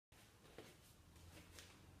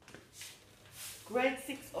Grade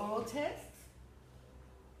 6 oral tests.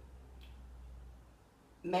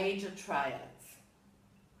 Major triads.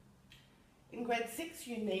 In grade 6,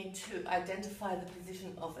 you need to identify the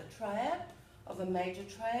position of a triad, of a major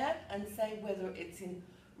triad, and say whether it's in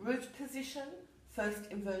root position,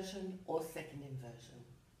 first inversion, or second inversion.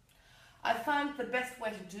 I find the best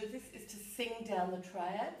way to do this is to sing down the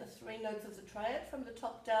triad, the 3 notes of the triad from the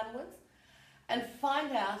top downwards, and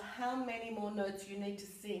find out how many more notes you need to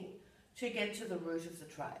sing to get to the root of the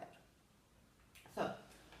triad. So,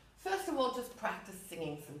 first of all, just practice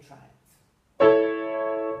singing some triads.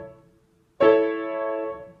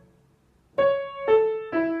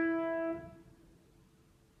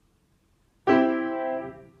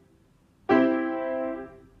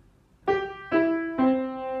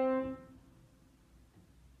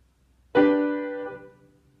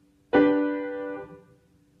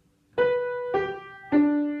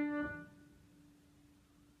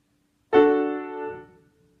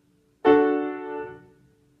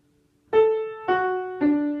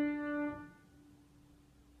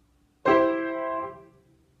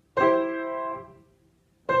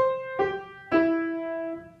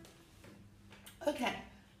 Okay,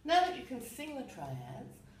 now that you can sing the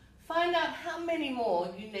triads, find out how many more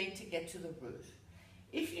you need to get to the root.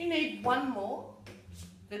 If you need 1 more,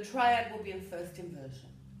 the triad will be in first inversion.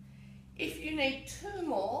 If you need 2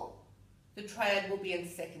 more, the triad will be in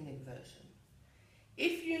second inversion.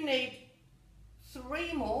 If you need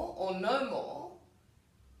 3 more or no more,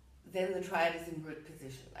 then the triad is in root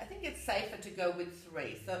position. I think it's safer to go with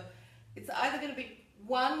 3. So it's either going to be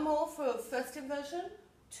 1 more for first inversion,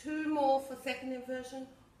 2 more for second inversion,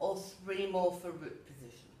 or 3 more for root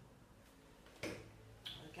position.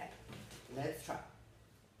 Okay, let's try.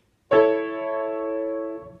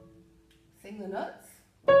 Sing the notes.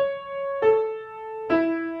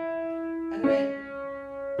 And then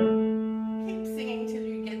keep singing till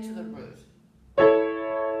you get to the root.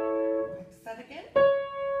 Practice that again.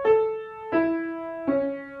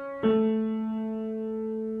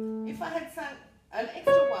 If I had sung an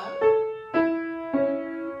extra 1,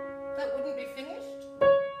 that wouldn't be finished.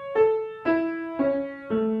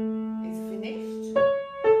 Is finished.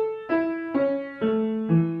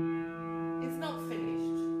 Is not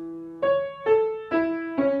finished.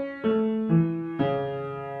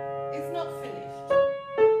 Is not finished.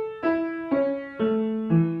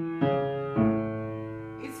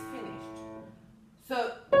 Is finished. So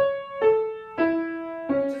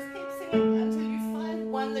just keep singing until you find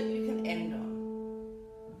one that you can end on.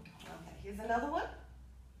 Okay, here's another one.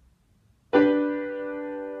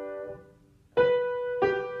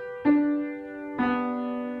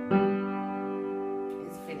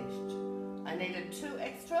 I needed 2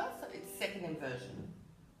 extra, so it's second inversion.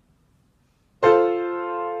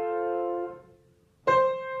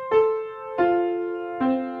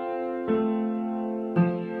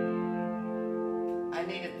 I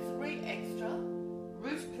needed 3 extra,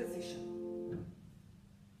 root position.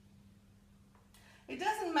 It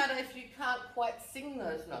doesn't matter if you can't quite sing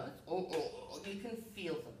those notes, or you can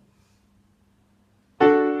feel them.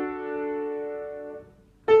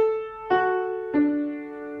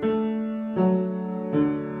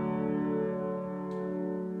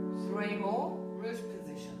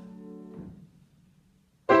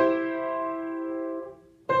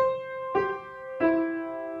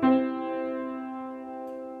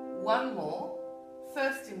 One more,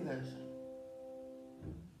 first inversion.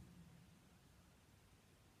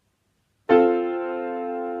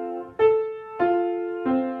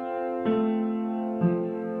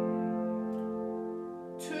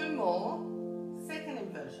 Two more, second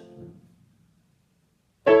inversion.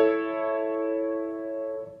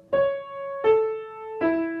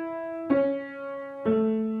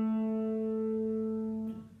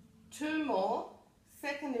 Two more,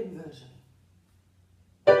 second inversion.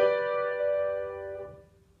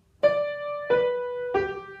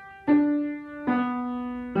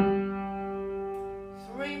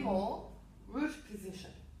 More root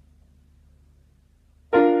position.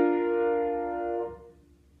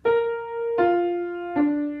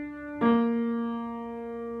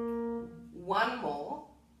 One more,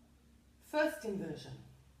 first inversion.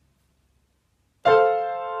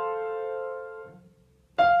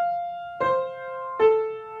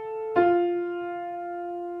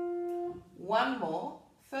 One more,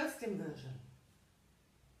 first inversion.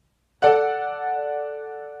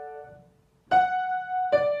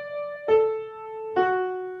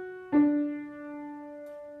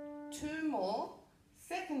 Two more,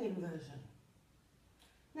 second inversion.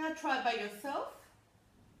 Now try by yourself.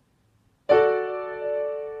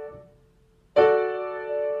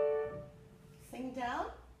 Sing down.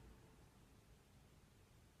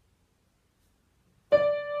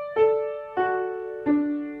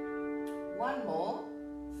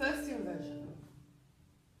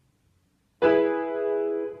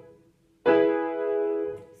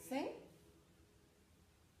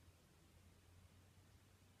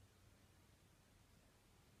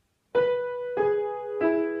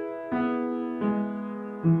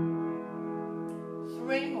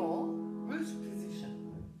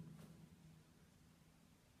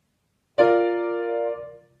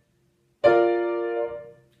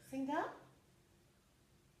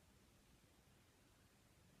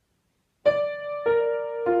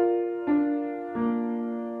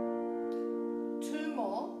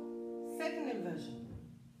 inversion.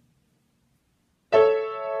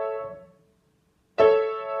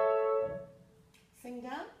 Sing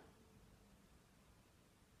down.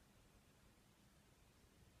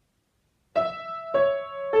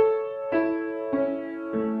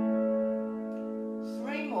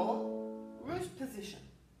 Three more, root position.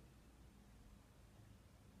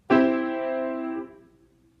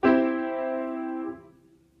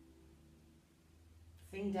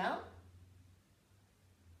 Sing down.